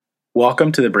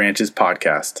Welcome to the Branches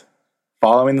Podcast.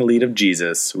 Following the lead of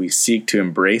Jesus, we seek to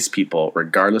embrace people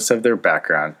regardless of their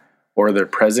background or their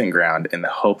present ground in the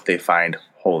hope they find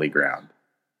holy ground.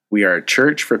 We are a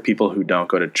church for people who don't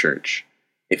go to church.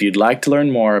 If you'd like to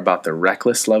learn more about the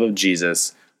reckless love of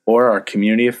Jesus or our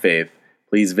community of faith,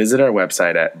 please visit our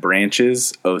website at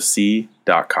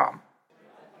branchesoc.com.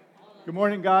 Good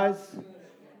morning, guys.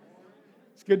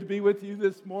 It's good to be with you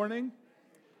this morning.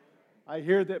 I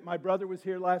hear that my brother was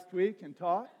here last week and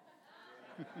taught.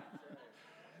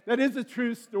 That is a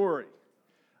true story.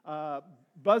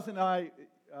 Buzz and I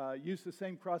used the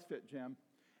same CrossFit gym,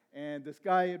 and this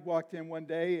guy had walked in one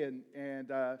day, and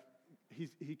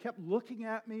he kept looking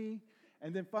at me,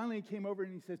 and then finally he came over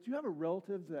and he says, "Do you have a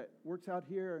relative that works out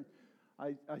here?"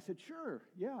 And I said, "Sure,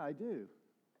 yeah, I do."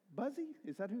 "Buzzy,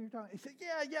 is that who you're talking?" He said,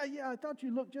 "Yeah, I thought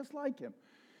you looked just like him."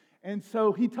 And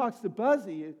so he talks to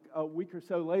Buzzy a week or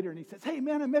so later, and he says, "Hey,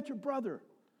 man, I met your brother,"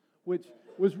 which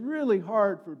was really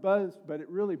hard for Buzz, but it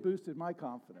really boosted my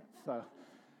confidence. So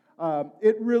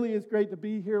it really is great to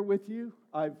be here with you.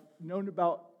 I've known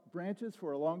about Branches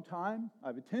for a long time.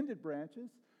 I've attended Branches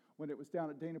when it was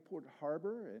down at Dana-Port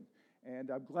Harbor,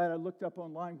 and I'm glad I looked up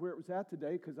online where it was at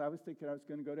today because I was thinking I was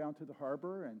going to go down to the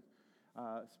harbor and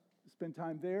spend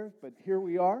time there, but here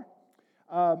we are.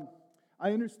 I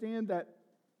understand that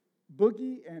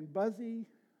Boogie and Buzzy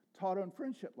taught on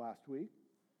friendship last week,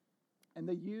 and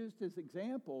they used as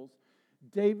examples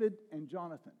David and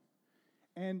Jonathan.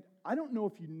 And I don't know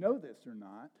if you know this or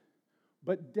not,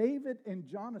 but David and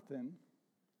Jonathan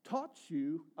taught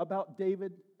you about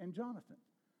David and Jonathan.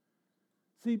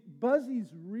 See,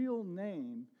 Buzzy's real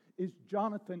name is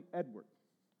Jonathan Edward.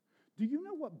 Do you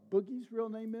know what Boogie's real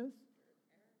name is?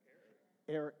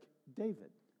 Eric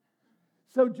David.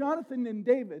 So Jonathan and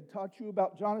David taught you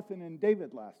about Jonathan and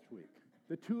David last week.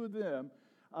 The two of them.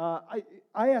 I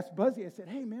asked Buzzy, I said,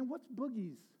 "Hey, man, what's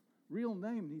Boogie's real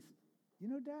name?" And he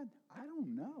said, "Dad, I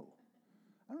don't know.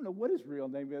 I don't know what his real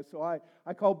name is." So I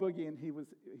called Boogie, and he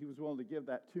was willing to give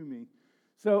that to me.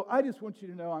 So I just want you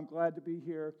to know I'm glad to be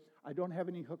here. I don't have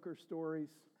any hooker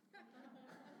stories.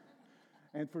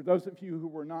 And for those of you who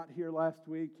were not here last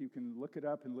week, you can look it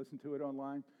up and listen to it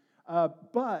online.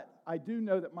 But I do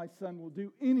know that my son will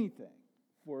do anything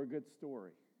for a good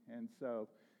story. And so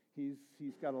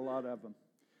he's got a lot of them.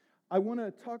 I want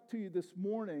to talk to you this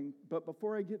morning, but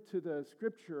before I get to the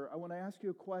scripture, I want to ask you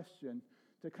a question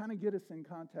to kind of get us in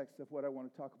context of what I want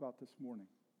to talk about this morning.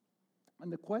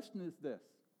 And the question is this: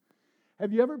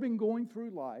 have you ever been going through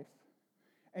life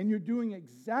and you're doing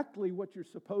exactly what you're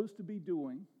supposed to be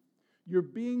doing, you're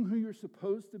being who you're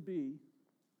supposed to be,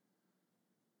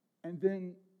 and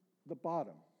then the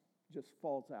bottom just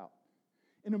falls out?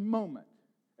 In a moment,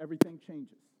 everything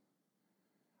changes.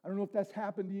 I don't know if that's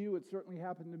happened to you. It certainly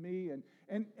happened to me. And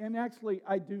actually,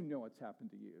 I do know it's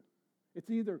happened to you. It's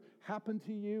either happened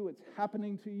to you, it's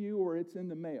happening to you, or it's in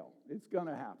the mail. It's going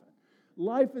to happen.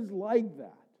 Life is like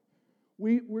that.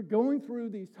 We're going through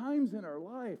these times in our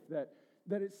life that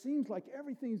it seems like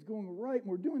everything's going right and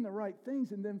we're doing the right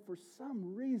things, and then for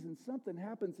some reason something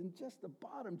happens and just the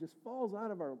bottom just falls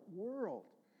out of our world.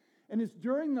 And it's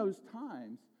during those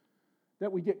times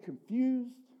that we get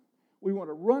confused, we want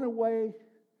to run away,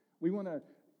 we want to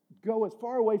go as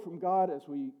far away from God as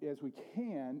we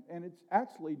can, and it's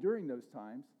actually during those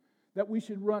times that we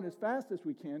should run as fast as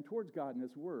we can towards God and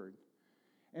His Word.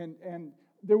 And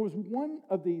there was one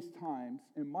of these times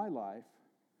in my life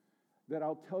that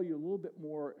I'll tell you a little bit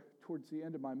more towards the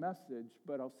end of my message,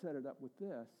 but I'll set it up with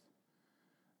this.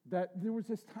 That there was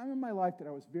this time in my life that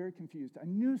I was very confused. I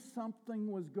knew something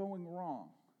was going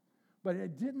wrong, but I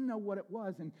didn't know what it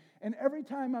was. And every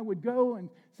time I would go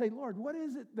and say, "Lord, what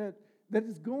is it that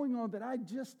is going on that I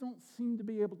just don't seem to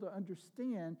be able to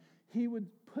understand?" He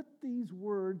would put these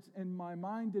words in my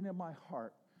mind and in my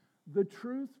heart: "The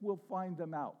truth will find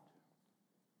them out."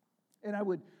 And I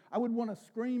would want to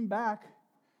scream back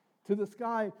to the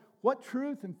sky, "What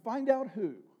truth? And find out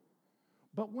who."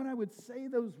 But when I would say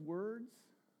those words,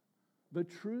 "The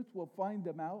truth will find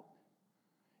them out,"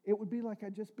 it would be like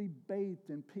I'd just be bathed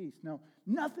in peace. Now,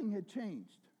 nothing had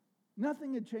changed.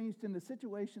 Nothing had changed in the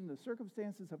situation, the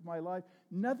circumstances of my life.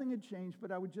 Nothing had changed,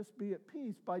 but I would just be at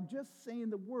peace by just saying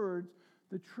the words,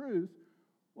 "The truth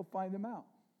will find them out."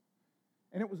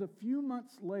 And it was a few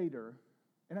months later,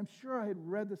 and I'm sure I had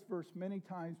read this verse many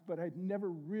times, but I'd never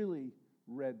really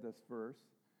read this verse.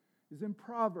 It's in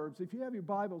Proverbs. If you have your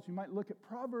Bibles, you might look at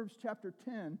Proverbs chapter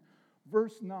 10,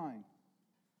 verse 9.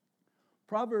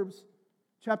 Proverbs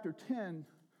chapter 10,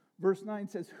 verse 9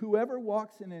 says, "Whoever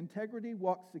walks in integrity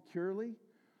walks securely,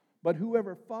 but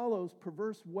whoever follows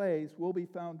perverse ways will be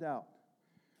found out."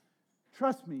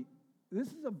 Trust me, this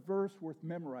is a verse worth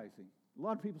memorizing. A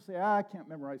lot of people say, I can't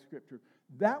memorize Scripture.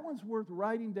 That one's worth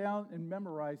writing down and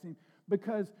memorizing,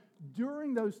 because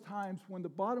during those times when the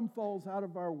bottom falls out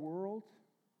of our world,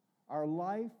 our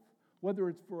life, whether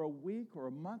it's for a week or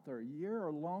a month or a year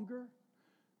or longer,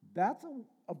 that's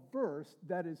a verse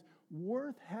that is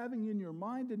worth having in your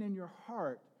mind and in your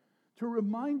heart to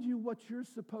remind you what you're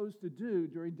supposed to do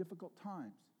during difficult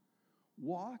times.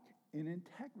 Walk in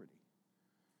integrity.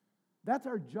 That's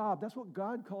our job. That's what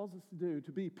God calls us to do,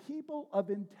 to be people of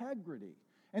integrity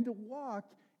and to walk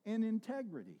in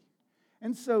integrity.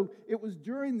 And so it was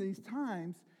during these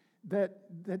times that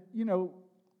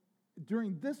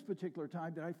during this particular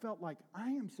time that I felt like I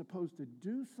am supposed to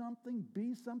do something,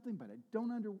 be something, but I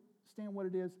don't understand what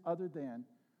it is other than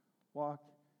walk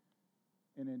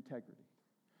in integrity.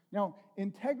 Now,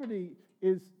 integrity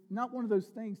is not one of those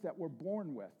things that we're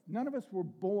born with. None of us were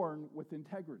born with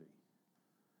integrity.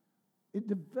 It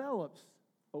develops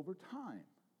over time.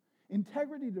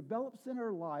 Integrity develops in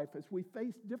our life as we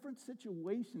face different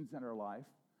situations in our life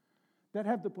that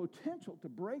have the potential to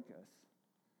break us.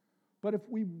 But if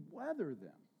we weather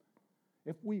them,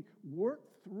 if we work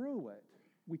through it,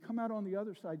 we come out on the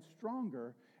other side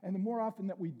stronger. And the more often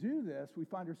that we do this, we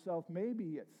find ourselves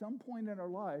maybe at some point in our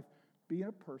life being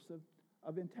a person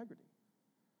of integrity.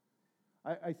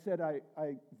 I said I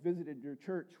visited your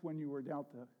church when you were down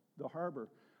at the harbor.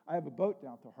 I have a boat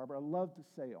down at the harbor. I love to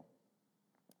sail.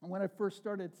 And when I first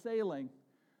started sailing,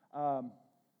 I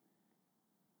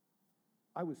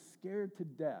was scared to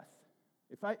death.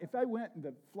 If I went and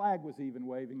the flag was even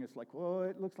waving, it's like, well,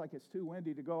 it looks like it's too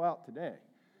windy to go out today.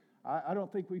 I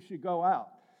don't think we should go out.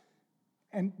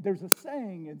 And there's a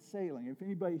saying in sailing. If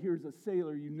anybody here is a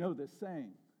sailor, you know this saying.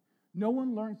 No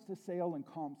one learns to sail in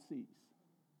calm seas.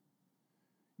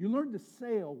 You learn to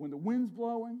sail when the wind's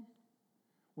blowing,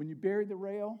 when you bury the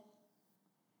rail,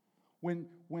 when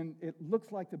it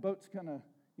looks like the boat's gonna,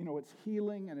 it's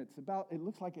heeling and it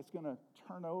looks like it's gonna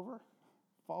turn over,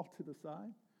 fall to the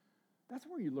side. That's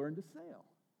where you learn to sail.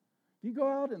 If you go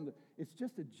out and it's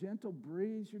just a gentle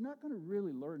breeze, you're not going to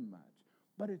really learn much.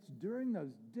 But it's during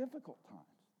those difficult times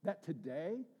that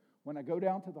today, when I go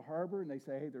down to the harbor and they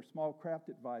say, hey, there's small craft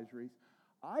advisories,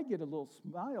 I get a little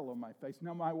smile on my face.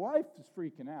 Now, my wife is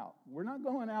freaking out. We're not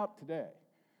going out today.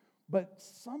 But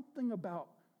something about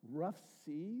rough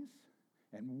seas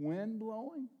and wind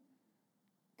blowing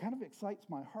kind of excites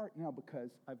my heart now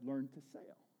because I've learned to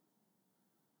sail.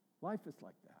 Life is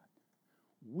like that.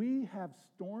 We have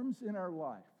storms in our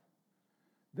life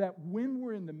that when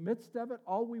we're in the midst of it,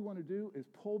 all we want to do is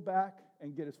pull back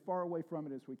and get as far away from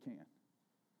it as we can.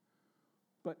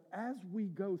 But as we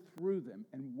go through them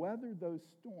and weather those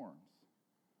storms,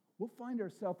 we'll find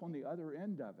ourselves on the other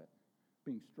end of it,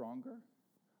 being stronger,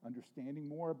 understanding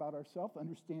more about ourselves,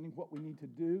 understanding what we need to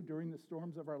do during the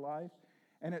storms of our life,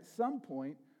 and at some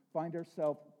point find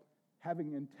ourselves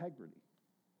having integrity.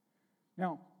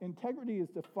 Now, integrity is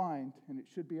defined, and it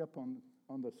should be up on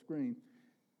the screen.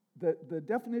 The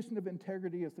definition of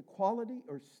integrity is the quality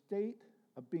or state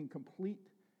of being complete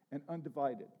and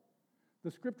undivided.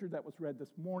 The scripture that was read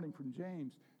this morning from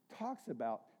James talks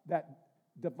about that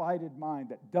divided mind,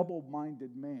 that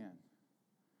double-minded man.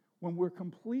 When we're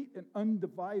complete and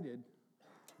undivided,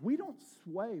 we don't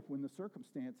sway when the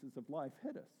circumstances of life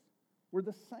hit us. We're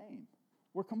the same.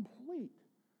 We're complete.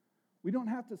 We don't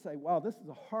have to say, wow, this is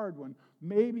a hard one.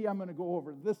 Maybe I'm going to go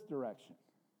over this direction.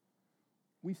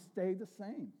 We stay the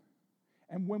same.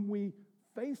 And when we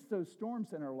face those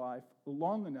storms in our life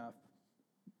long enough,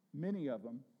 many of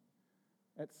them,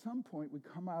 at some point we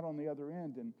come out on the other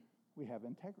end and we have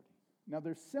integrity. Now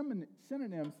there's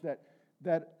synonyms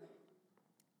that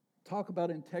talk about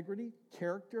integrity,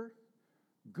 character,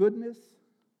 goodness,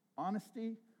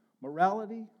 honesty,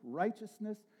 morality,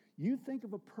 righteousness. You think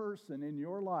of a person in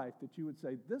your life that you would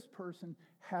say, this person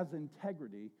has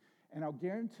integrity, and I'll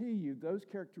guarantee you those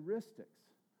characteristics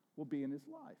will be in his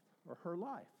life or her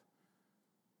life.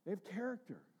 They have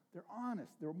character. They're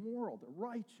honest. They're moral. They're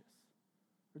righteous.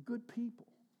 They're good people.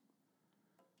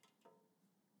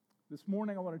 This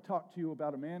morning I want to talk to you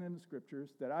about a man in the Scriptures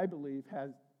that I believe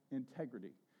has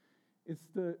integrity. It's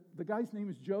the guy's name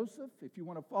is Joseph. If you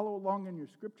want to follow along in your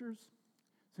Scriptures,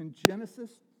 it's in Genesis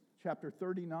chapter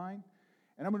 39.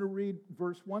 And I'm going to read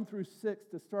verse 1 through 6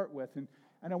 to start with. And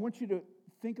I want you to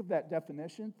think of that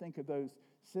definition, think of those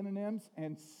synonyms,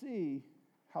 and see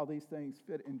how these things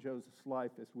fit in Joseph's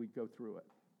life as we go through it.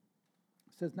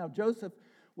 It says, now Joseph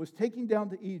was taken down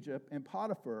to Egypt, and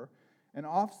Potiphar, an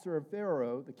officer of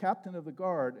Pharaoh, the captain of the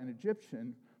guard, an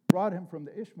Egyptian, brought him from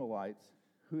the Ishmaelites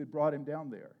who had brought him down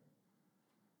there.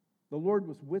 The Lord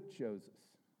was with Joseph,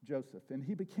 Joseph, and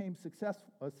he became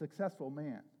a successful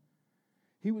man.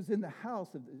 He was in the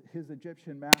house of his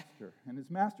Egyptian master, and his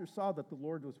master saw that the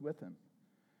Lord was with him,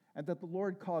 and that the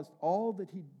Lord caused all that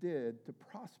he did to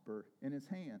prosper in his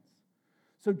hands.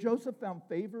 So Joseph found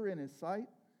favor in his sight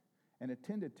and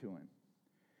attended to him.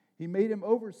 He made him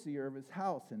overseer of his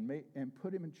house and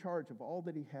put him in charge of all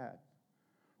that he had.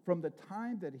 From the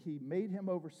time that he made him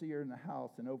overseer in the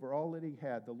house and over all that he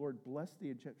had, the Lord blessed the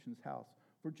Egyptian's house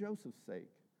for Joseph's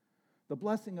sake. The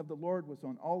blessing of the Lord was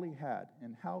on all he had,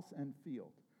 in house and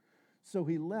field. So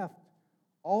he left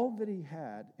all that he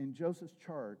had in Joseph's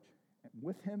charge, and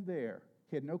with him there,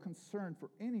 he had no concern for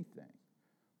anything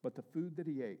but the food that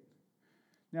he ate.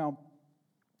 Now,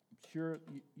 I'm sure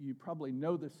you probably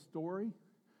know this story,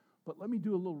 but let me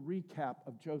do a little recap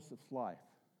of Joseph's life.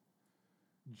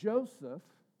 Joseph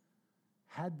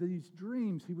had these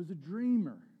dreams. He was a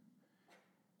dreamer.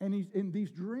 And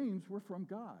these dreams were from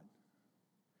God.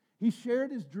 He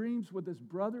shared his dreams with his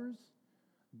brothers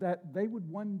that they would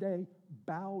one day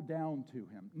bow down to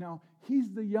him. Now,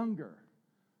 he's the younger.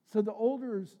 So the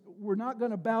olders were not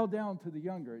going to bow down to the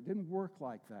younger. It didn't work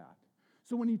like that.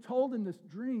 So when he told him this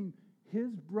dream,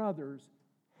 his brothers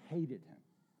hated him.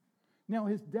 Now,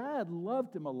 his dad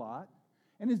loved him a lot,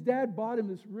 and his dad bought him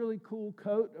this really cool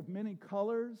coat of many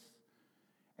colors.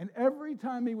 And every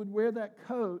time he would wear that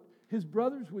coat, his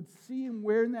brothers would see him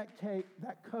wearing that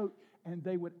coat, and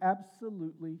they would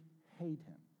absolutely hate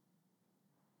him.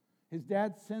 His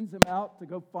dad sends him out to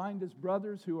go find his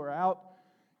brothers who are out,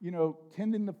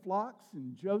 tending the flocks,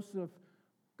 and Joseph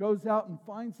goes out and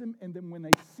finds him, and then when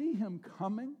they see him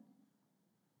coming,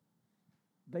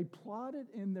 they plotted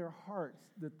in their hearts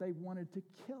that they wanted to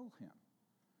kill him.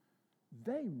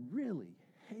 They really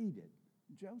hated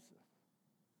Joseph.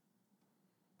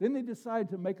 Then they decided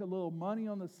to make a little money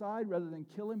on the side. Rather than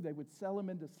kill him, they would sell him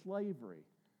into slavery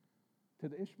to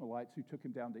the Ishmaelites who took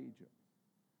him down to Egypt.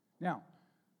 Now,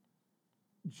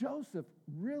 Joseph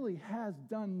really has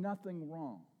done nothing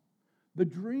wrong. The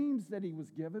dreams that he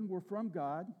was given were from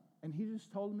God, and he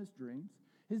just told him his dreams.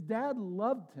 His dad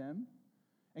loved him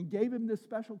and gave him this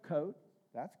special coat.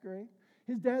 That's great.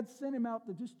 His dad sent him out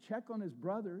to just check on his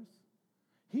brothers.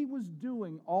 He was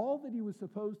doing all that he was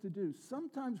supposed to do.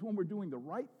 Sometimes when we're doing the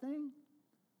right thing,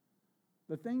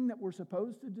 the thing that we're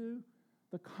supposed to do,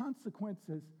 the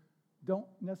consequences don't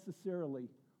necessarily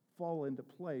fall into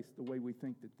place the way we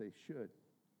think that they should.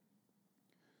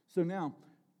 So now,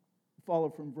 follow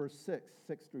from verse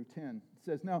 6 through 10. It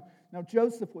says, Now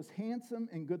Joseph was handsome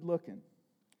and good looking.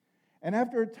 And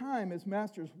after a time, his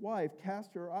master's wife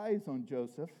cast her eyes on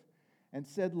Joseph and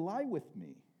said, "Lie with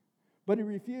me." But he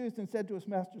refused and said to his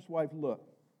master's wife, "Look,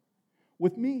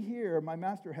 with me here, my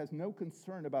master has no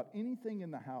concern about anything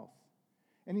in the house,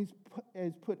 and he's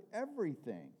put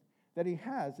everything that he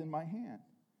has in my hand.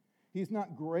 He's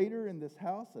not greater in this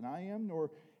house than I am,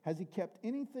 nor has he kept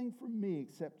anything from me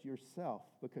except yourself,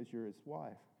 because you're his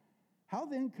wife. How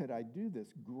then could I do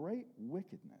this great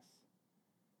wickedness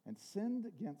and sinned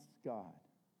against God?"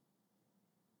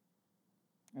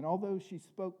 And although she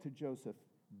spoke to Joseph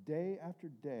day after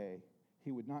day,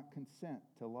 he would not consent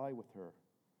to lie with her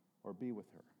or be with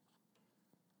her.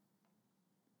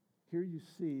 Here you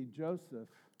see Joseph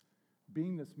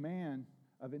being this man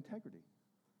of integrity.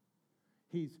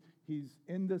 He's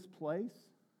in this place.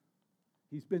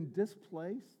 He's been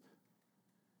displaced.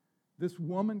 This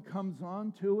woman comes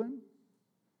on to him,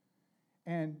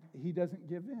 and he doesn't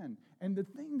give in. And the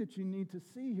thing that you need to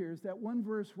see here is that one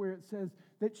verse where it says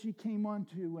that she came on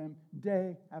to him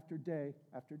day after day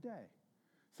after day.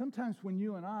 Sometimes when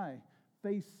you and I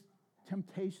face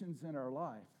temptations in our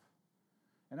life,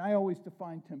 and I always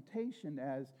define temptation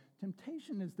is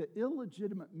the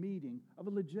illegitimate meeting of a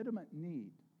legitimate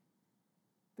need.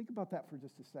 Think about that for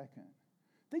just a second.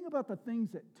 Think about the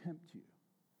things that tempt you.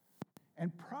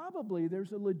 And probably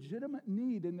there's a legitimate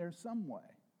need in there some way.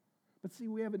 But see,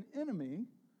 we have an enemy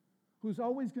who's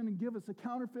always going to give us a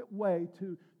counterfeit way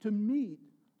to meet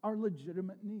our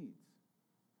legitimate needs.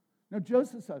 Now,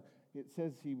 Joseph, it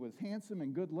says he was handsome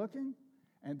and good looking,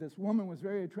 and this woman was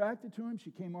very attracted to him.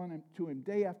 She came on to him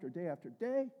day after day after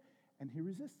day, and he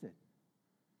resisted.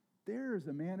 There is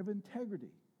a man of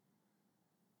integrity.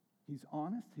 He's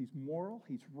honest, he's moral,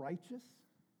 he's righteous,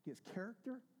 he has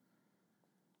character.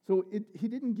 So he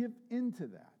didn't give in to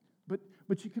that.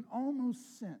 But you can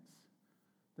almost sense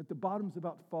that the bottom's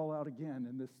about to fall out again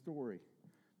in this story.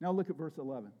 Now look at verse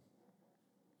 11.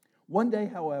 One day,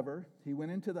 however, he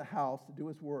went into the house to do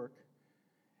his work,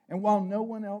 and while no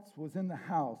one else was in the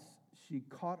house, she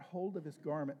caught hold of his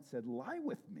garment and said, "Lie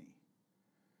with me."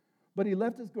 But he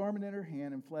left his garment in her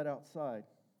hand and fled outside.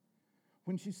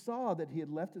 When she saw that he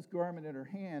had left his garment in her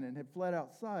hand and had fled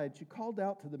outside, she called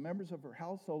out to the members of her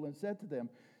household and said to them,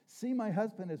 "See, my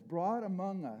husband has brought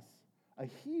among us a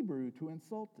Hebrew to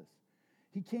insult us.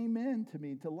 He came in to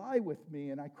me to lie with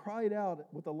me, and I cried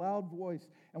out with a loud voice.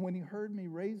 And when he heard me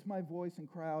raise my voice and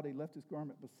cry out, he left his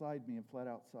garment beside me and fled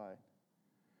outside."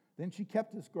 Then she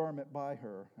kept his garment by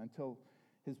her until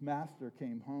his master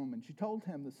came home, and she told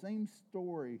him the same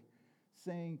story,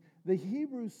 saying, "The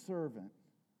Hebrew servant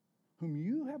whom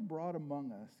you have brought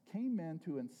among us came in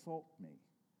to insult me.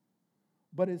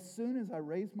 But as soon as I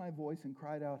raised my voice and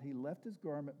cried out, he left his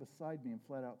garment beside me and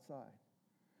fled outside."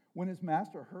 When his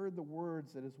master heard the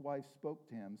words that his wife spoke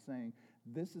to him, saying,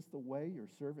 "This is the way your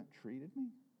servant treated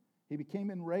me," he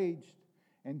became enraged,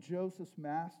 and Joseph's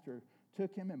master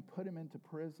took him and put him into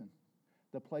prison,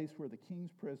 the place where the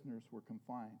king's prisoners were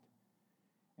confined.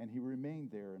 And he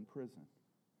remained there in prison.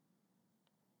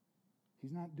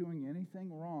 He's not doing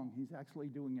anything wrong. He's actually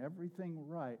doing everything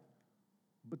right.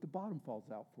 But the bottom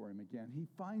falls out for him again. He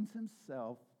finds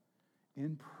himself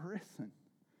in prison.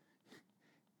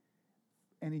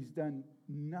 And he's done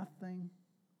nothing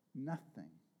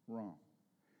wrong.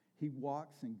 He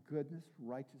walks in goodness,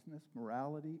 righteousness,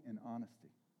 morality, and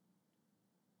honesty.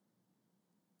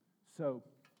 So,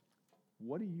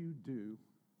 what do you do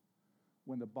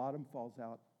when the bottom falls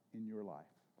out in your life?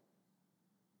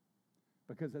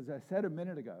 Because as I said a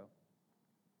minute ago,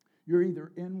 you're either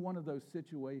in one of those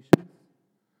situations,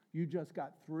 you just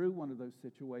got through one of those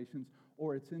situations,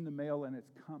 or it's in the mail and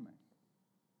it's coming.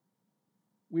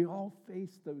 We all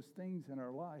face those things in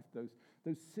our life,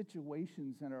 those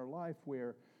situations in our life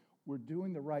where we're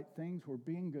doing the right things, we're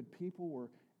being good people,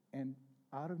 and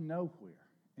out of nowhere,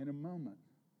 in a moment,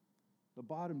 the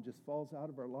bottom just falls out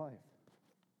of our life.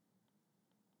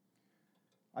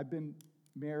 I've been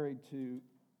married to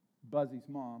Buzzy's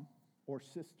mom, or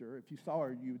sister. If you saw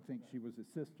her, you would think she was his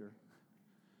sister,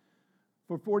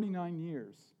 for 49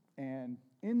 years. And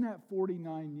in that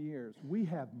 49 years, we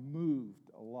have moved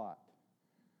a lot.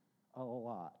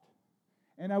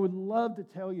 And I would love to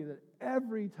tell you that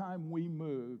every time we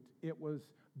moved, it was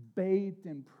bathed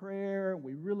in prayer.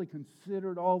 We really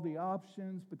considered all the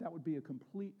options, but that would be a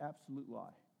complete, absolute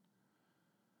lie.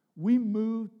 We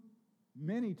moved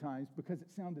many times because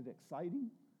it sounded exciting.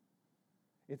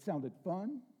 It sounded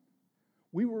fun.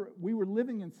 We were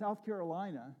living in South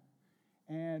Carolina,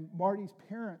 and Marty's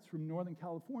parents from Northern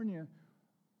California,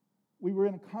 we were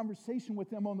in a conversation with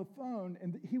them on the phone,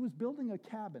 and he was building a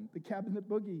cabin, the cabin that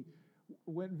Boogie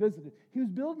went and visited. He was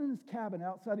building his cabin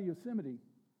outside of Yosemite.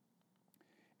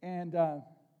 And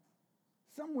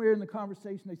somewhere in the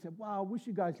conversation, they said, "Wow, I wish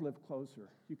you guys lived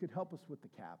closer. You could help us with the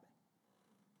cabin."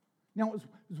 Now, it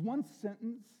was one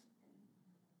sentence.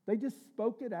 They just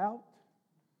spoke it out.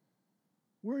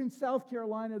 We're in South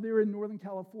Carolina. They're in Northern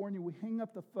California. We hang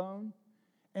up the phone,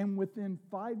 and within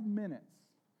 5 minutes,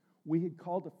 we had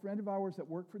called a friend of ours that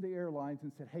worked for the airlines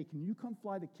and said, "Hey, can you come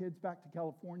fly the kids back to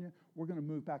California? We're going to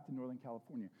move back to Northern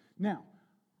California." Now,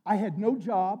 I had no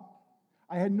job.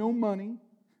 I had no money.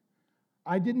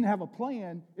 I didn't have a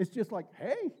plan. It's just like,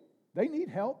 hey, they need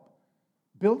help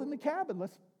building the cabin.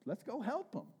 Let's go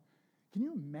help them. Can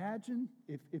you imagine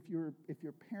if you're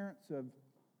parents of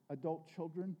adult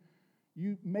children,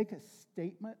 you make a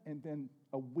statement and then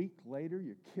a week later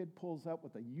your kid pulls up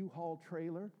with a U-Haul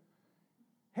trailer?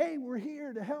 "Hey, we're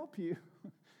here to help you."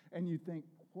 And you think,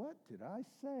 what did I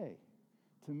say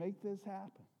to make this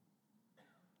happen?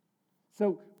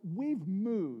 So we've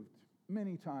moved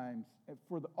many times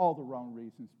for all the wrong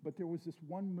reasons, but there was this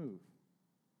one move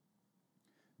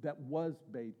that was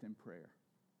bathed in prayer.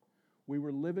 We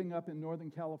were living up in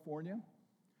Northern California.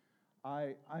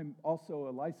 I'm also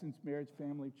a licensed marriage,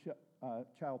 family,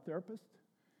 child therapist,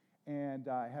 and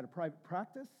I had a private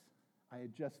practice. I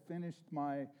had just finished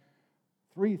my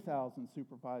 3,000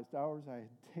 supervised hours. I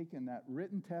had taken that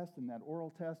written test and that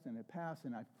oral test, and it passed,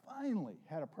 and I finally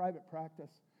had a private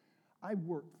practice. I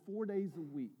worked 4 days a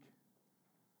week.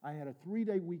 I had a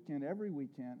 3-day weekend every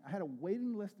weekend. I had a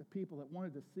waiting list of people that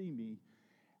wanted to see me.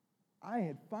 I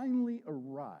had finally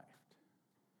arrived.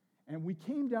 And we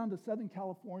came down to Southern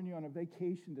California on a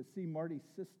vacation to see Marty's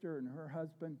sister and her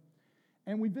husband.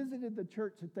 And we visited the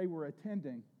church that they were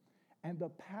attending. And the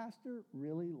pastor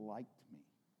really liked me.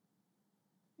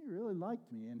 He really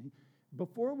liked me. And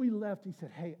before we left, he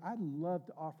said, "Hey, I'd love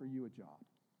to offer you a job."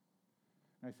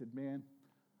 And I said, "Man,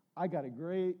 I got a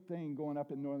great thing going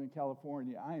up in Northern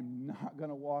California. I am not going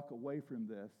to walk away from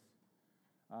this.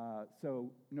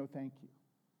 So no, thank you."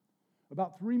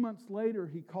 About 3 months later,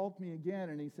 he called me again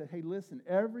and he said, "Hey, listen,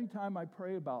 every time I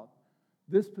pray about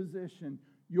this position,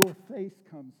 your face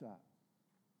comes up."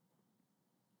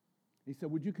 He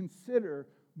said, would you consider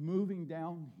moving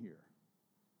down here?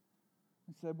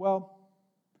 I said, well,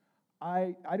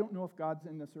 I don't know if God's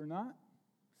in this or not,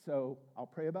 so I'll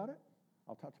pray about it.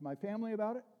 I'll talk to my family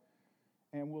about it,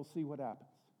 and we'll see what happens.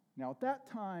 Now, at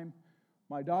that time,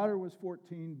 my daughter was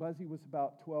 14, Buzzy was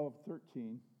about 12,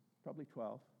 13, probably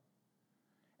 12.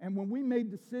 And when we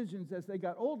made decisions as they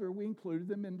got older, we included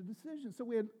them in the decisions. So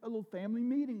we had a little family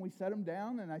meeting. We sat them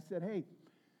down, and I said, hey,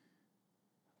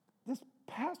 this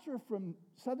pastor from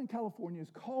Southern California has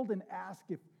called and asked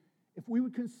if we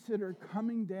would consider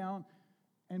coming down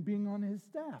and being on his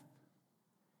staff.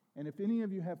 And if any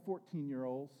of you have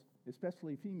 14-year-olds,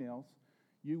 especially females,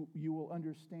 you will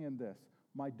understand this.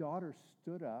 My daughter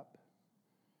stood up.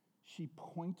 She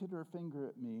pointed her finger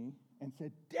at me and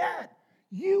said, Dad,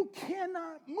 you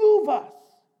cannot move us.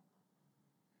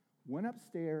 Went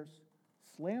upstairs,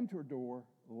 slammed her door,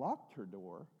 locked her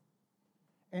door,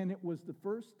 and it was the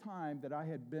first time that I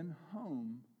had been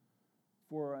home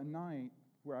for a night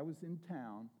where I was in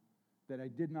town that I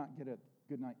did not get a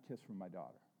goodnight kiss from my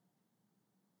daughter.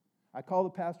 I called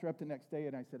the pastor up the next day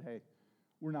and I said, hey,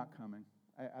 we're not coming.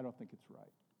 I don't think it's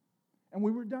right. And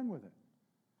we were done with it.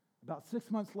 About 6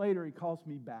 months later, he calls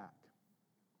me back.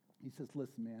 He says,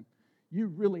 listen, man, you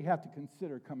really have to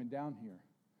consider coming down here.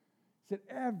 He said,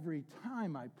 every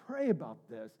time I pray about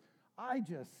this, I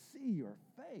just see your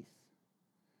face.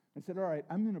 I said, all right,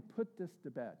 I'm going to put this to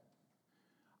bed.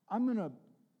 I'm going to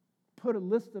put a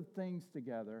list of things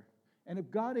together, and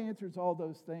if God answers all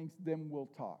those things, then we'll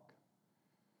talk.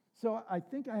 So I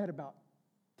think I had about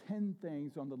 10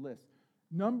 things on the list.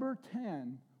 Number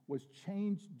 10 was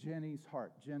change Jenny's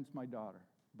heart. Jen's my daughter,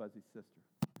 Buzzy's sister.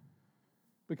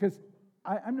 Because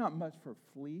I'm not much for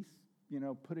fleece,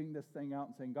 putting this thing out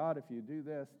and saying, God, if you do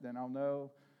this, then I'll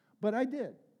know. But I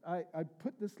did. I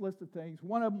put this list of things.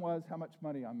 One of them was how much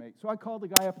money I make. So I called the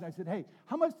guy up and I said, hey,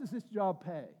 how much does this job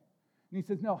pay? And he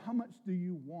says, no, how much do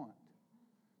you want?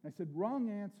 And I said, wrong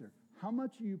answer. How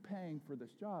much are you paying for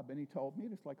this job? And he told me,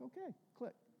 it's like, okay,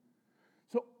 click.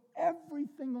 So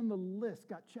everything on the list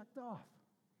got checked off,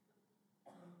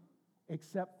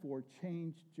 except for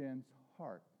change Jen's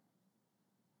heart.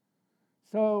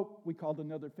 So we called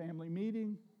another family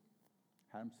meeting,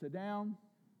 had them sit down.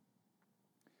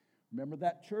 Remember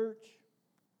that church?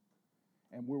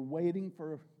 And we're waiting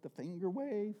for the finger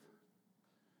wave.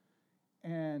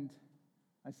 And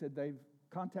I said, they've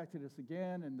contacted us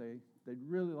again, and they'd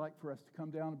really like for us to come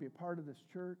down and be a part of this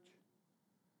church.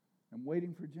 I'm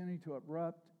waiting for Jenny to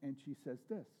erupt, and she says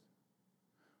this,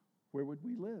 where would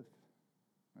we live?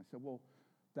 I said, well,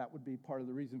 that would be part of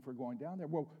the reason for going down there.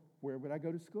 Well, where would I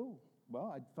go to school?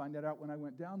 Well, I'd find that out when I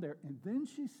went down there. And then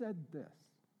she said this,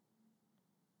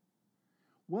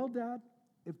 well, Dad,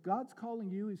 if God's calling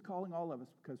you, he's calling all of us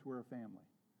because we're a family.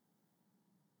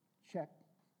 Check.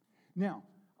 Now,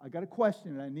 I got a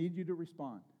question, and I need you to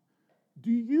respond.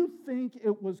 Do you think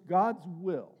it was God's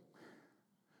will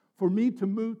for me to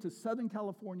move to Southern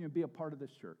California and be a part of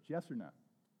this church? Yes or no?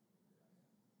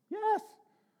 Yes.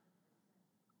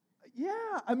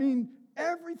 Yeah, I mean,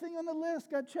 everything on the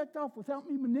list got checked off without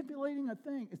me manipulating a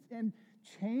thing. And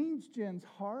changed Jen's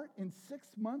heart. In 6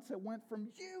 months, it went from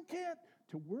you can't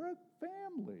to we're a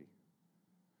family.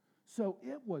 So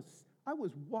I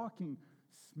was walking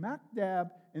smack dab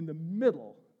in the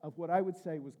middle of what I would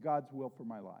say was God's will for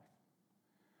my life.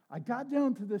 I got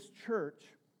down to this church,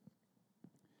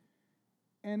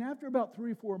 and after about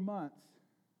 3 or 4 months,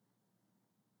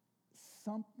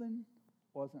 something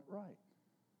wasn't right.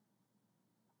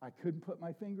 I couldn't put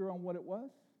my finger on what it was,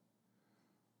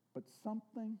 but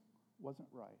something wasn't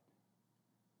right.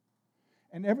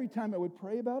 And every time I would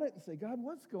pray about it and say, God,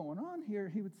 what's going on here?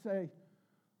 He would say,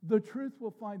 the truth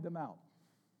will find them out.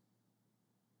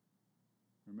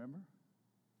 Remember?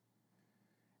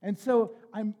 And so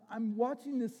I'm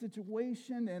watching this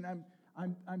situation, and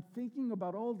I'm thinking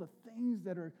about all the things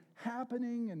that are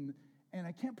happening, and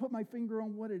I can't put my finger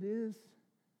on what it is.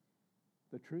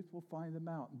 The truth will find them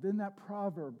out. And then that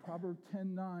Proverb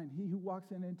 10:9, he who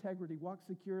walks in integrity, walks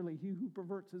securely. He who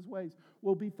perverts his ways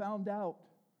will be found out.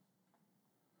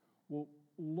 Well,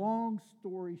 long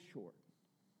story short,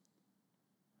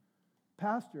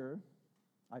 pastor,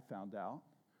 I found out,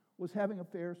 was having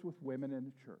affairs with women in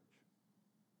the church.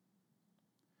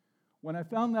 When I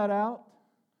found that out,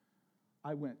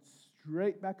 I went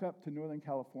straight back up to Northern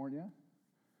California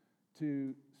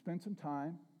to spend some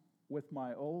time with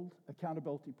my old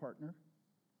accountability partner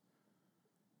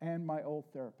and my old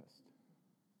therapist.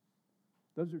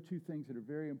 Those are two things that are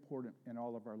very important in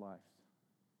all of our lives.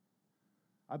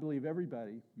 I believe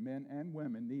everybody, men and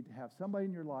women, need to have somebody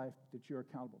in your life that you're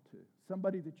accountable to,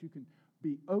 somebody that you can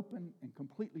be open and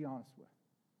completely honest with.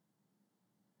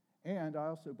 And I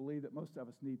also believe that most of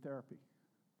us need therapy.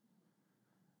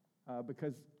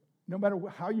 Because no matter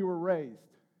how you were raised,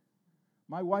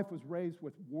 my wife was raised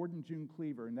with Warden June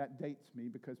Cleaver, and that dates me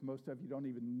because most of you don't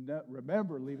even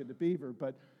remember Leave It to Beaver,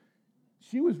 but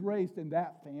she was raised in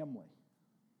that family.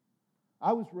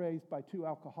 I was raised by 2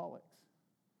 alcoholics.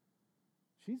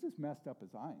 She's as messed up as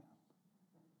I am.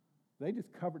 They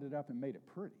just covered it up and made it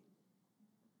pretty.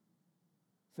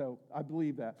 So I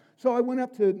believe that. So I went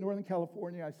up to Northern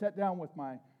California. I sat down with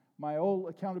my old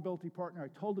accountability partner.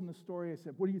 I told him the story. I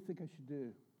said, what do you think I should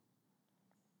do?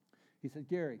 He said,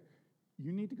 Gary,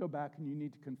 you need to go back and you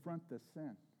need to confront this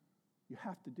sin. You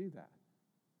have to do that.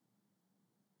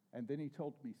 And then he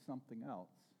told me something else.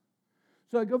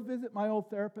 So I go visit my old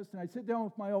therapist, and I sit down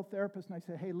with my old therapist, and I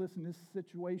say, hey, listen, this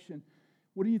situation,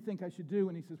 what do you think I should do?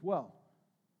 And he says, well,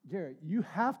 Gary, you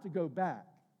have to go back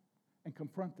and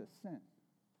confront this sin.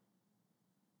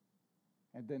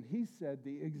 And then he said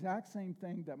the exact same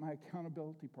thing that my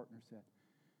accountability partner said.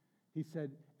 He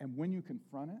said, and when you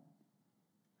confront it,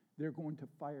 they're going to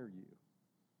fire you.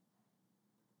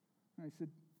 And I said,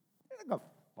 they're not going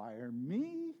to fire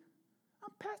me. I'm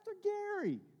Pastor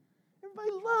Gary.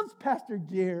 Everybody loves Pastor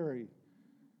Gary.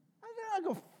 They're not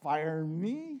going to fire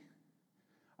me.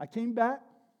 I came back.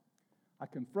 I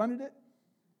confronted it.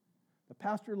 The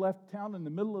pastor left town in the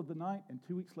middle of the night, and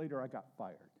 2 weeks later, I got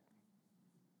fired.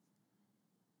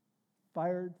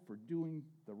 Fired for doing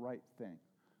the right thing.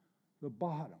 The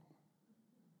bottom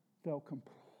fell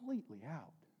completely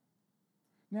out.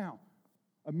 Now,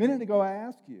 a minute ago I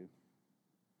asked you,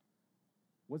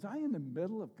 was I in the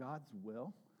middle of God's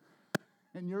will?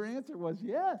 And your answer was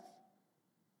yes,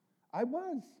 I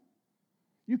was.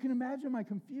 You can imagine my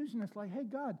confusion. It's like, hey,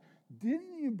 God,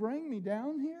 didn't you bring me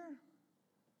down here?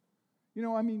 You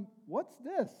know, I mean, what's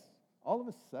this? All of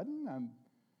a sudden,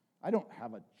 I don't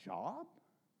have a job.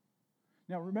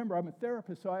 Now, remember, I'm a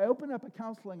therapist, so I opened up a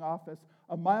counseling office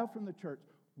a mile from the church.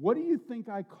 What do you think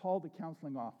I call the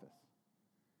counseling office?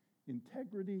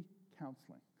 Integrity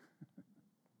Counseling.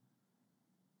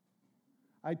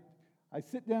 I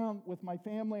sit down with my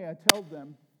family, I tell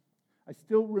them, I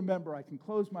still remember, I can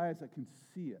close my eyes, I can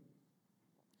see it.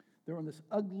 They're on this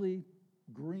ugly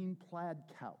green plaid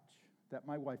couch that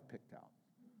my wife picked out.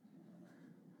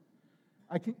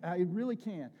 I really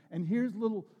can. And here's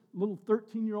little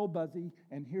 13-year-old Buzzy,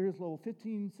 and here's little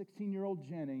 15, 16-year-old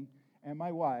Jenny, and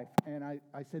my wife. And I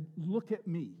said, look at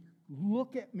me.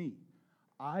 Look at me.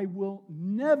 I will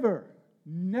never,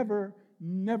 never,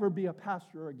 never be a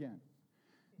pastor again.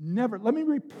 Never. Let me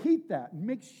repeat that and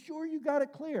make sure you got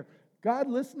it clear. God,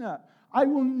 listen up. I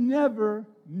will never,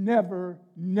 never,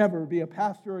 never be a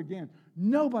pastor again.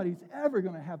 Nobody's ever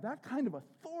going to have that kind of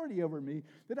authority over me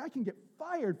that I can get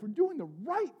fired for doing the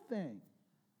right thing.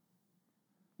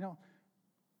 Now,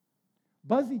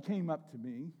 Buzzy came up to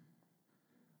me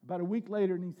about a week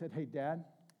later and he said, hey, Dad,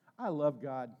 I love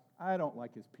God. I don't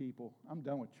like his people. I'm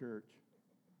done with church.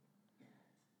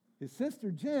 His sister,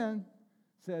 Jen,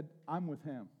 said, I'm with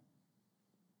him.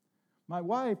 My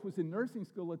wife was in nursing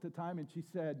school at the time, and she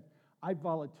said, I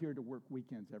volunteer to work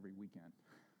weekends every weekend.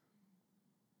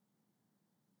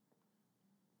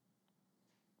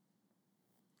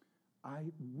 I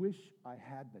wish I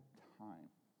had the time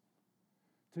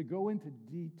to go into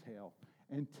detail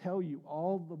and tell you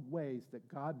all the ways that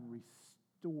God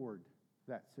restored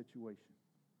that situation.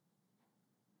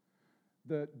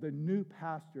 The new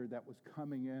pastor that was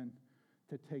coming in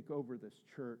to take over this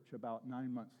church about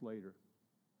 9 months later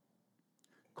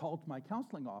called my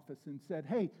counseling office and said,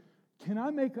 hey, can I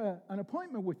make an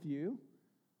appointment with you?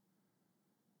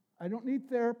 I don't need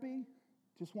therapy,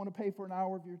 just want to pay for an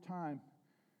hour of your time.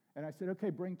 And I said, okay,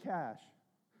 bring cash.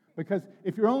 Because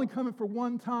if you're only coming for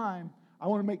one time, I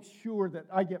want to make sure that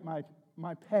I get my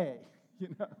pay,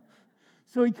 you know.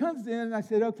 So he comes in, and I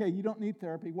said, okay, you don't need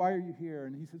therapy. Why are you here?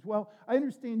 And he says, well, I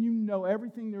understand you know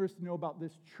everything there is to know about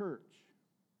this church,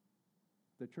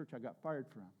 the church I got fired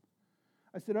from.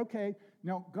 I said, okay.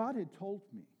 Now, God had told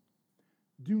me,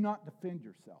 do not defend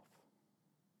yourself.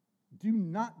 Do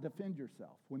not defend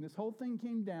yourself. When this whole thing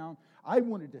came down, I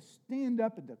wanted to stand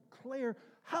up and declare,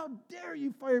 how dare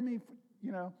you fire me?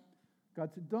 You know,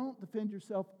 God said, don't defend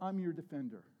yourself. I'm your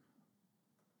defender.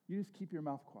 You just keep your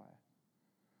mouth quiet.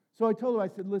 So I told him, I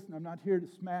said, listen, I'm not here to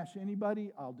smash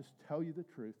anybody. I'll just tell you the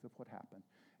truth of what happened.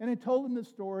 And I told him the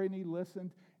story, and he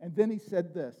listened. And then he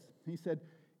said this. He said,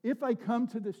 if I come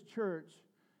to this church,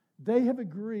 they have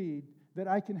agreed that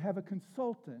I can have a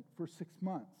consultant for 6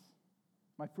 months,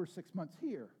 my first 6 months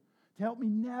here, to help me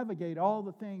navigate all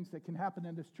the things that can happen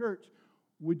in this church.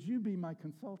 Would you be my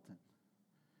consultant?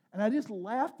 And I just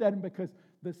laughed at him because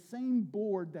the same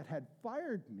board that had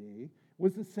fired me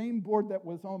was the same board that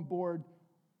was on board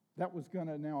that was going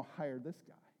to now hire this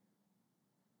guy.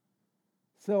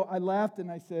 So I laughed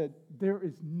and I said, there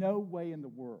is no way in the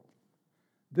world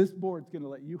this board's going to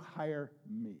let you hire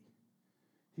me.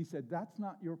 He said, that's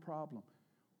not your problem.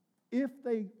 If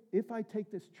I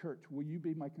take this church, will you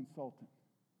be my consultant?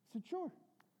 I said, sure,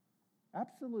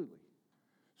 absolutely.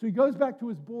 So he goes back to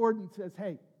his board and says,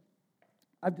 hey,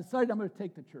 I've decided I'm going to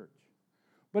take the church.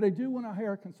 But I do want to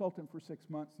hire a consultant for 6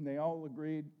 months. And they all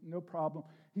agreed, no problem.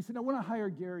 He said, I want to hire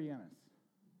Gary Ennis.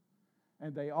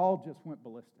 And they all just went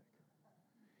ballistic.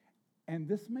 And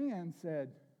this man said,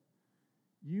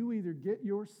 you either get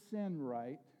your sin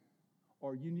right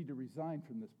or you need to resign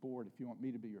from this board if you want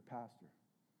me to be your pastor.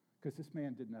 Because this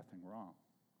man did nothing wrong.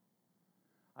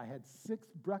 I had 6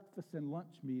 breakfast and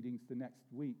lunch meetings the next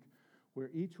week where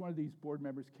each one of these board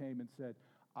members came and said,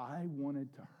 I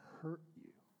wanted to hurt you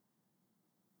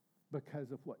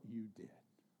because of what you did.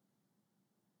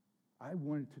 I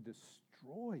wanted to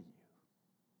destroy you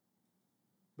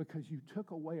because you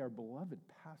took away our beloved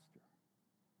pastor.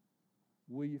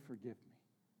 Will you forgive me?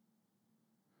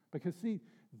 Because, see,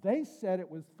 they said it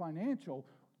was financial,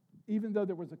 even though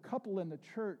there was a couple in the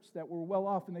church that were well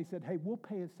off, and they said, hey, we'll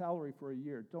pay his salary for a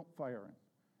year. Don't fire him.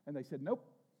 And they said, nope.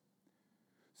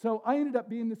 So I ended up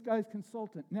being this guy's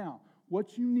consultant. Now,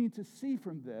 what you need to see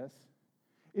from this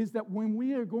is that when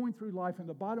we are going through life and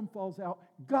the bottom falls out,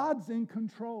 God's in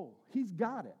control. He's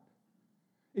got it.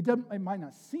 It might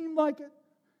not seem like it,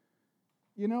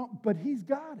 but He's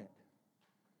got it.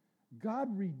 God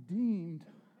redeemed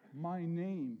my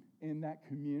name in that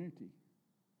community.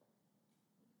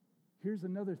 Here's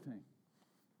another thing.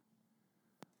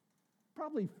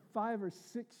 Probably 5 or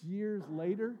 6 years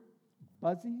later,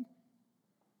 Buzzy,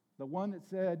 the one that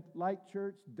said, like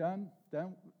church, done,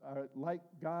 like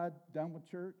God, done with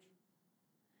church,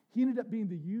 he ended up being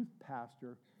the youth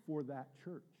pastor for that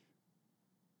church.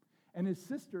 And his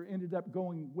sister ended up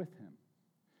going with him.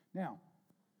 Now,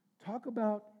 talk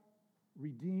about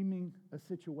redeeming a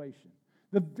situation.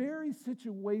 The very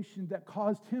situation that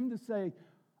caused him to say,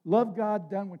 love God,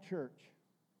 done with church.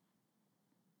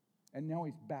 And now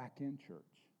he's back in church.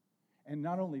 And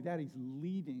not only that, he's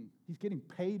getting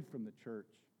paid from the church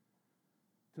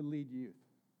to lead youth.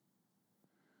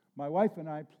 My wife and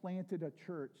I planted a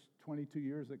church 22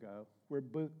 years ago where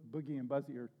Boogie and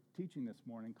Buzzy are teaching this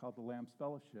morning called the Lamb's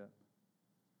Fellowship.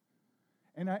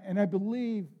 And I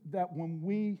believe that when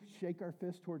we shake our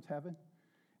fist towards heaven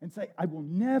and say, I will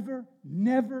never,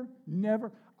 never,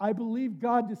 never, I believe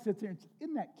God just sits there and says,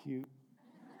 isn't that cute?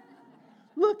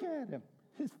 Look at him.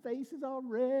 His face is all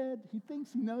red. He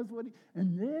thinks he knows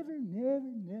and never,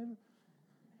 never, never.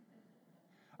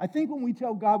 I think when we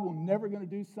tell God we're never going to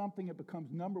do something, it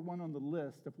becomes number one on the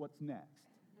list of what's next.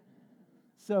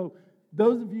 So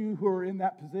those of you who are in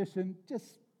that position,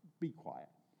 just be quiet.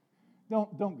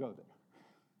 Don't go there.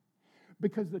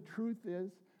 Because the truth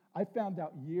is, I found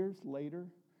out years later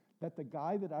that the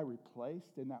guy that I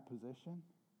replaced in that position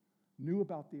knew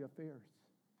about the affairs.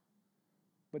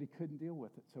 But he couldn't deal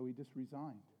with it, so he just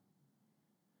resigned.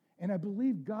 And I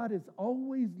believe God is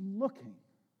always looking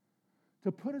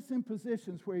to put us in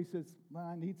positions where He says, well,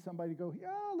 I need somebody to go, yeah,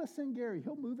 let's send Gary.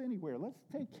 He'll move anywhere. Let's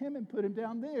take him and put him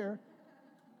down there.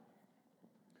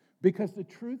 Because the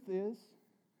truth is,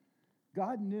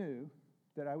 God knew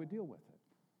that I would deal with it.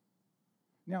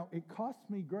 Now, it costs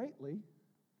me greatly,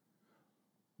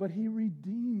 but He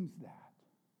redeems that.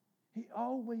 He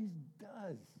always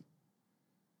does.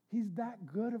 He's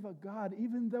that good of a God,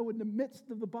 even though in the midst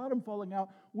of the bottom falling out,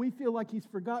 we feel like He's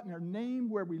forgotten our name,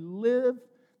 where we live,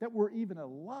 that we're even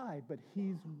alive, but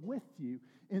He's with you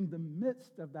in the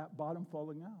midst of that bottom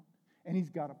falling out. And He's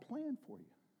got a plan for you.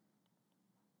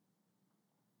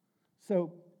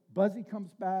 So Buzzy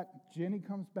comes back, Jenny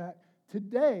comes back.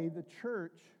 Today, the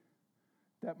church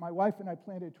that my wife and I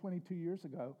planted 22 years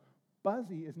ago,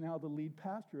 Buzzy is now the lead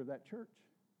pastor of that church.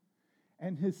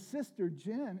 And his sister,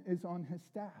 Jen, is on his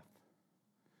staff.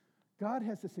 God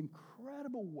has this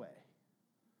incredible way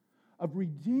of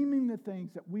redeeming the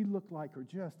things that we look like are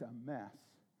just a mess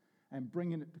and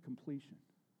bringing it to completion.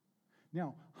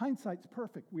 Now, hindsight's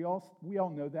perfect. We all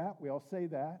know that. We all say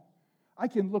that. I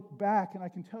can look back and I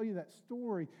can tell you that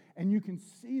story, and you can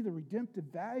see the redemptive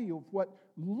value of what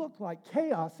looked like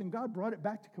chaos, and God brought it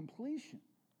back to completion.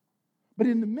 But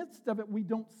in the midst of it, we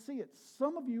don't see it.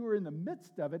 Some of you are in the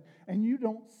midst of it, and you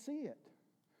don't see it.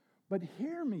 But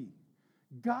hear me.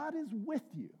 God is with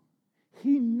you.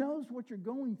 He knows what you're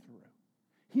going through.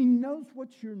 He knows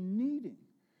what you're needing.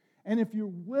 And if you're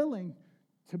willing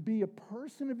to be a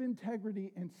person of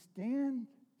integrity and stand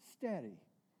steady,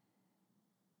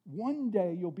 one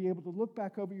day you'll be able to look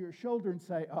back over your shoulder and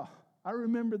say, oh, I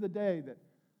remember the day that,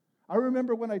 I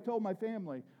remember when I told my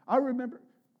family. I remember.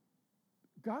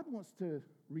 God wants to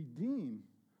redeem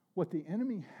what the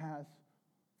enemy has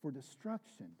for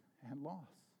destruction and loss.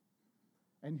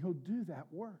 And he'll do that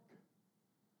work.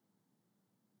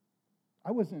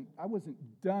 I wasn't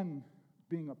done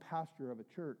being a pastor of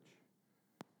a church,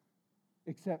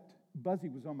 except Buzzy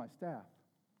was on my staff.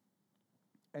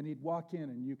 And he'd walk in,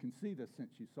 and you can see this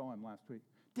since you saw him last week.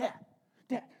 Dad,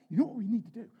 you know what we need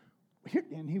to do? Here,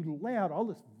 and he would lay out all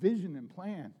this vision and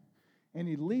plan. And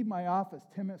he'd leave my office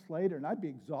 10 minutes later, and I'd be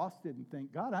exhausted and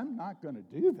think, God, I'm not going to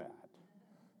do that.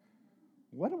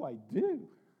 What do I do?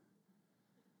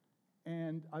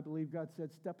 And I believe God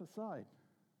said, step aside.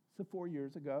 So 4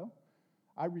 years ago,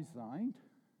 I resigned,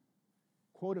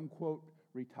 quote unquote,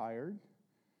 retired.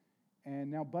 And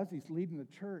now Buzzy's leading the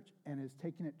church and has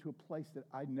taken it to a place that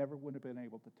I never would have been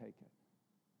able to take it.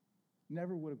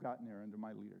 Never would have gotten there under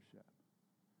my leadership.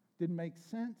 Didn't make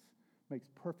sense, makes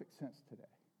perfect sense today.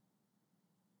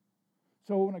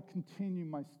 So I want to continue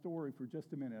my story for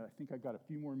just a minute. I think I got a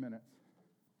few more minutes.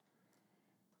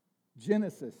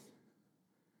 Genesis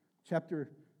chapter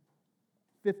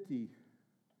 50,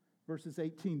 verses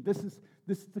 18. This is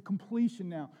the completion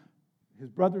now. His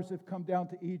brothers have come down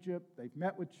to Egypt. They've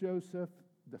met with Joseph.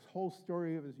 This whole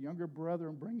story of his younger brother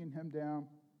and bringing him down.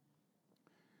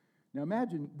 Now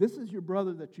imagine, this is your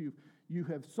brother that you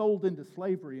have sold into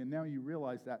slavery, and now you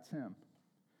realize that's him.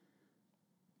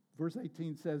 Verse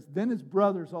 18 says, then his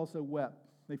brothers also wept.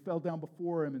 They fell down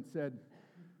before him and said,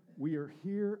 we are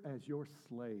here as your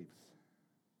slaves.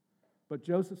 But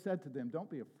Joseph said to them, don't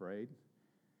be afraid.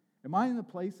 Am I in the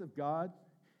place of God?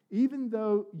 Even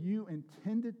though you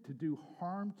intended to do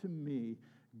harm to me,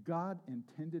 God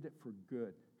intended it for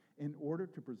good, in order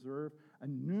to preserve a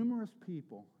numerous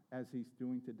people as he's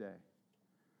doing today.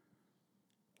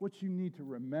 What you need to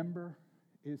remember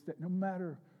is that no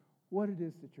matter what it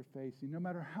is that you're facing, no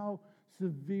matter how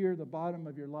severe the bottom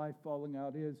of your life falling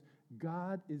out is,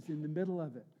 God is in the middle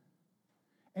of it.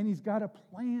 And he's got a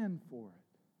plan for it.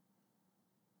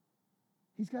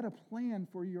 He's got a plan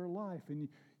for your life. And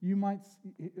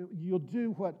you'll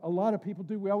do what a lot of people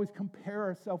do. We always compare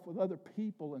ourselves with other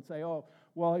people and say, oh,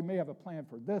 well, he may have a plan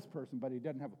for this person, but he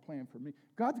doesn't have a plan for me.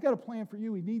 God's got a plan for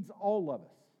you. He needs all of us.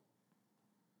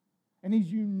 And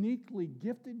he's uniquely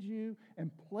gifted you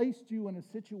and placed you in a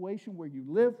situation where you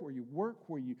live, where you work,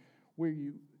 where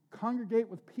you congregate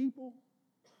with people,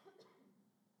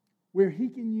 where he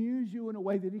can use you in a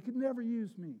way that he could never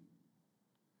use me.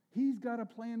 He's got a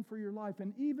plan for your life.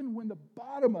 And even when the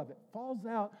bottom of it falls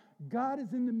out, God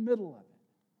is in the middle of it.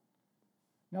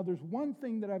 Now, there's one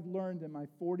thing that I've learned in my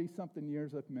 40-something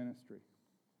years of ministry.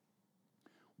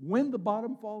 When the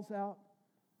bottom falls out,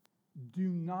 do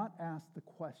not ask the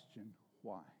question,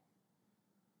 why?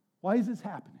 Why is this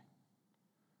happening?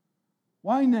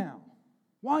 Why now?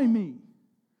 Why me?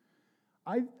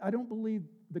 I don't believe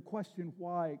the question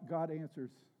why God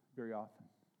answers very often.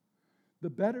 The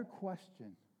better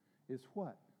question is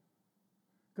what?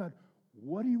 God,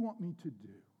 what do you want me to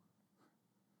do?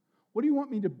 What do you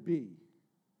want me to be?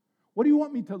 What do you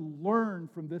want me to learn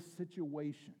from this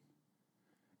situation?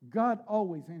 God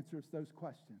always answers those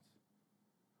questions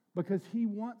because he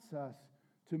wants us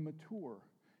to mature.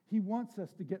 He wants us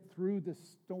to get through this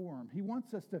storm. He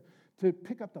wants us to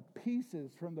pick up the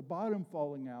pieces from the bottom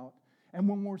falling out. And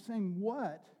when we're saying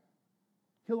what,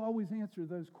 he'll always answer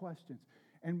those questions.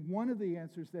 And one of the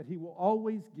answers that he will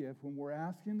always give when we're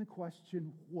asking the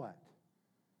question, what,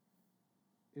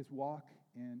 is walk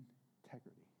in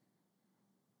integrity.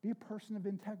 Be a person of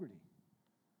integrity.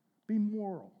 Be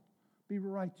moral. Be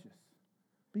righteous.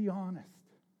 Be honest.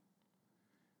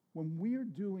 When we're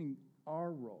doing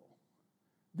our role,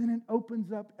 then it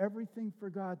opens up everything for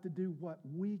God to do what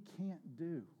we can't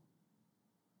do.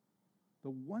 The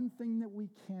one thing that we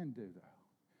can do,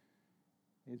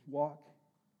 though, is walk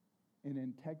in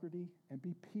integrity and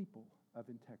be people of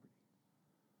integrity.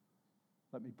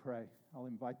 Let me pray. I'll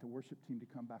invite the worship team to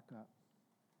come back up.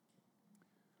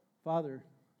 Father,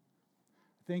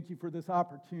 thank you for this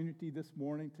opportunity this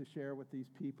morning to share with these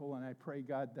people, and I pray,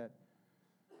 God, that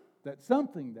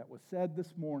something that was said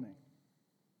this morning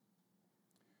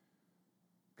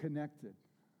connected.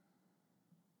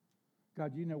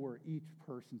 God, you know where each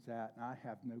person's at, and I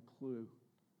have no clue,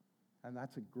 and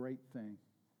that's a great thing.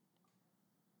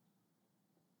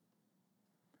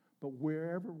 But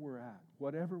wherever we're at,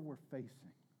 whatever we're facing,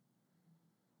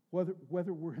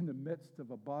 whether we're in the midst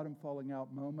of a bottom falling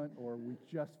out moment or we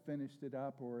just finished it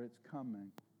up or it's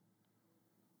coming,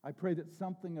 I pray that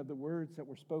something of the words that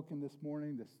were spoken this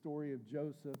morning, the story of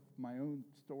Joseph, my own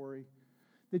story,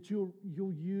 that you'll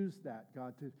use that,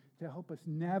 God, to help us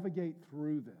navigate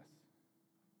through this.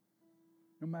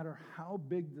 No matter how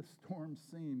big the storm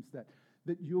seems, that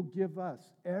you'll give us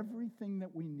everything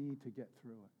that we need to get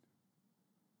through it.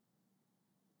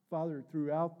 Father,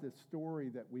 throughout this story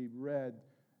that we read,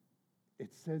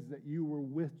 it says that you were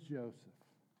with Joseph.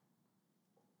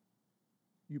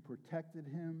 You protected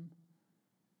him.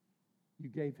 You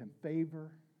gave him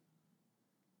favor.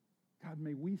 God,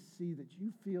 may we see that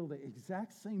you feel the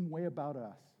exact same way about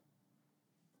us.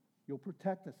 You'll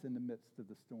protect us in the midst of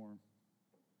the storm.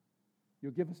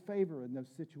 You'll give us favor in those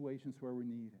situations where we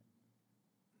need it.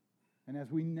 And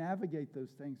as we navigate those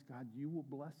things, God, you will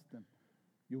bless them.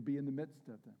 You'll be in the midst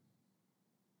of them.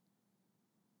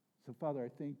 So, Father, I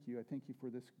thank you. I thank you for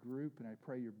this group, and I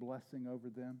pray your blessing over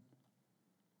them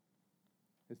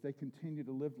as they continue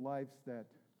to live lives that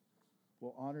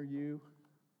will honor you.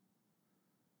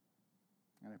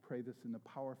 And I pray this in the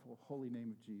powerful, holy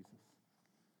name of Jesus.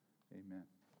 Amen.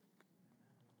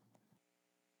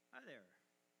 Hi there.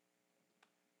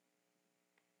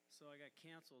 So I got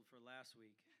canceled for last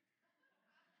week.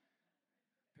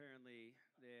 Apparently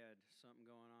they had something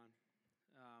going on.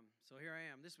 So here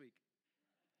I am this week.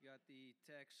 Got the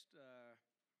text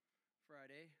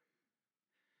Friday.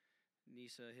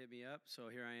 Nisa hit me up, so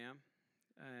here I am.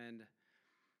 And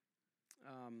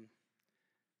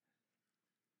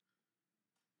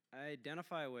I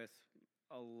identify with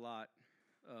a lot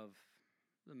of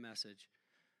the message.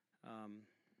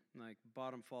 Like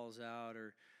bottom falls out,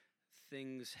 or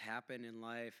things happen in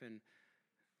life, and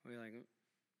we're like,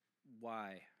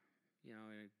 why? You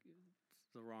know,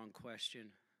 it's the wrong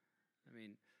question. I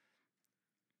mean,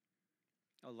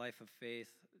 a life of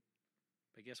faith,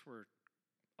 I guess we're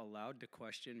allowed to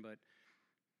question, but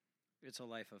it's a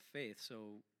life of faith,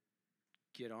 so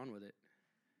get on with it,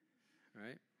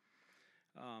 right?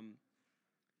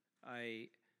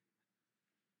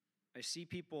 I see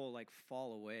people like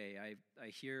fall away. I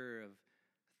hear of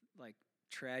like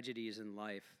tragedies in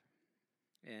life,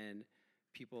 and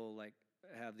people like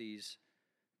have these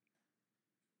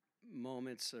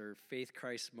moments or faith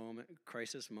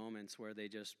crisis moments where they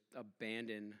just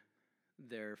abandon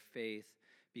their faith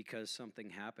because something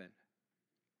happened.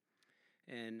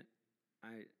 And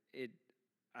I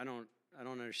don't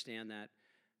understand that.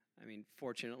 I mean,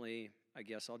 fortunately, I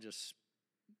guess I'll just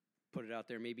put it out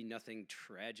there, maybe nothing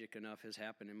tragic enough has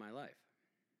happened in my life.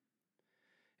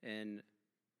 And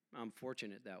I'm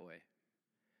fortunate that way.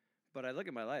 But I look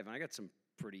at my life, and I got some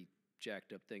pretty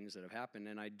jacked up things that have happened,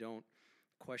 and I don't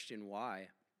question why.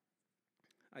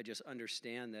 I just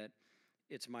understand that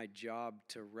it's my job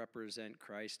to represent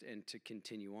Christ and to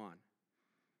continue on.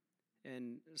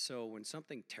 And so when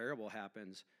something terrible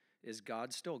happens, is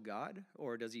God still God,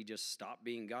 or does he just stop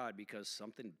being God because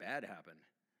something bad happened?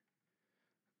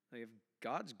 Like, if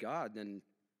God's God, then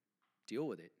deal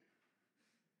with it,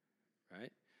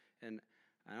 right? And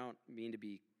I don't mean to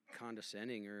be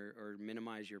condescending or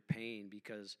minimize your pain,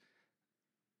 because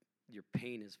your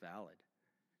pain is valid.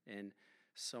 And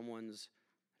someone's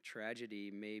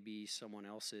tragedy may be someone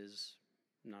else's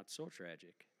not so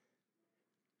tragic.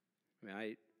 I mean,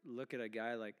 I look at a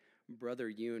guy like Brother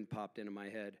Yoon popped into my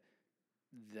head.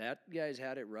 That guy's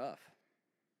had it rough.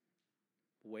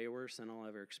 Way worse than I'll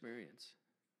ever experience.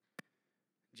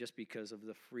 Just because of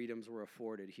the freedoms we're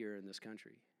afforded here in this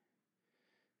country.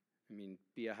 I mean,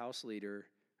 be a house leader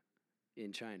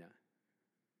in China.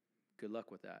 Good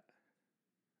luck with that.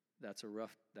 That's a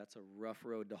rough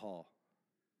road to haul.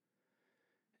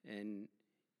 And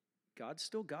God's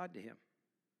still God to him.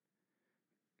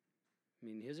 I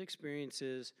mean, his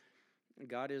experiences,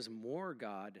 God is more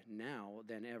God now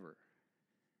than ever.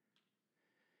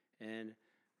 And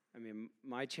I mean,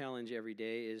 my challenge every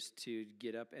day is to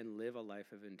get up and live a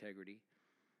life of integrity.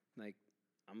 Like,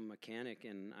 I'm a mechanic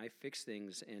and I fix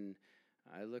things, and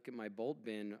I look at my bolt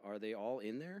bin. Are they all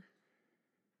in there?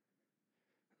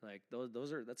 Like,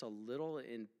 that's a little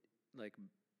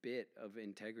bit of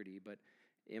integrity, but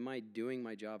am I doing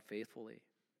my job faithfully?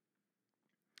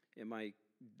 Am I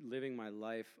living my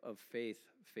life of faith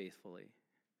faithfully?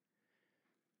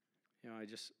 You know,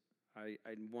 I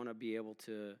want to be able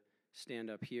to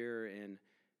stand up here and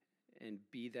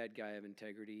be that guy of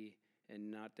integrity,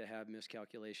 and not to have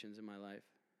miscalculations in my life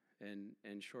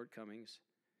and shortcomings.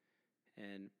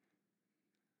 And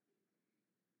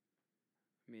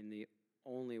I mean, the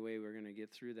only way we're going to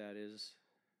get through that is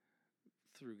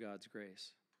through God's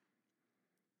grace.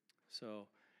 So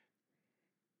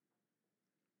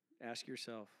ask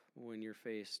yourself, when you're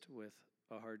faced with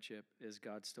a hardship, is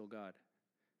God still God?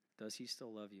 Does he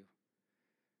still love you?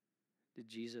 Did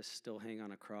Jesus still hang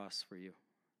on a cross for you,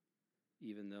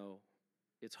 even though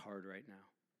it's hard right now?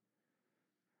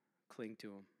 cling to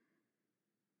him.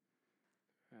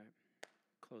 All right,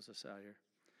 close us out here.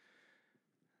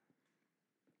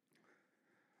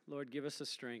 Lord, give us the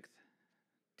strength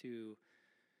to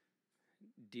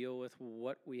deal with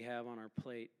what we have on our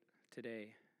plate today.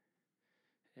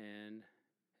 And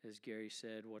as Gary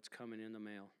said, what's coming in the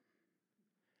mail.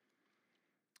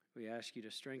 We ask you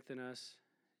to strengthen us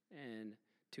and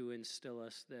to instill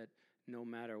us that no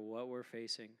matter what we're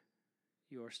facing,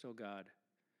 you are still God.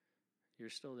 You're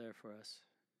still there for us,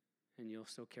 and you'll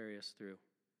still carry us through.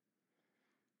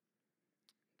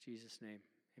 In Jesus' name,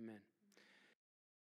 amen.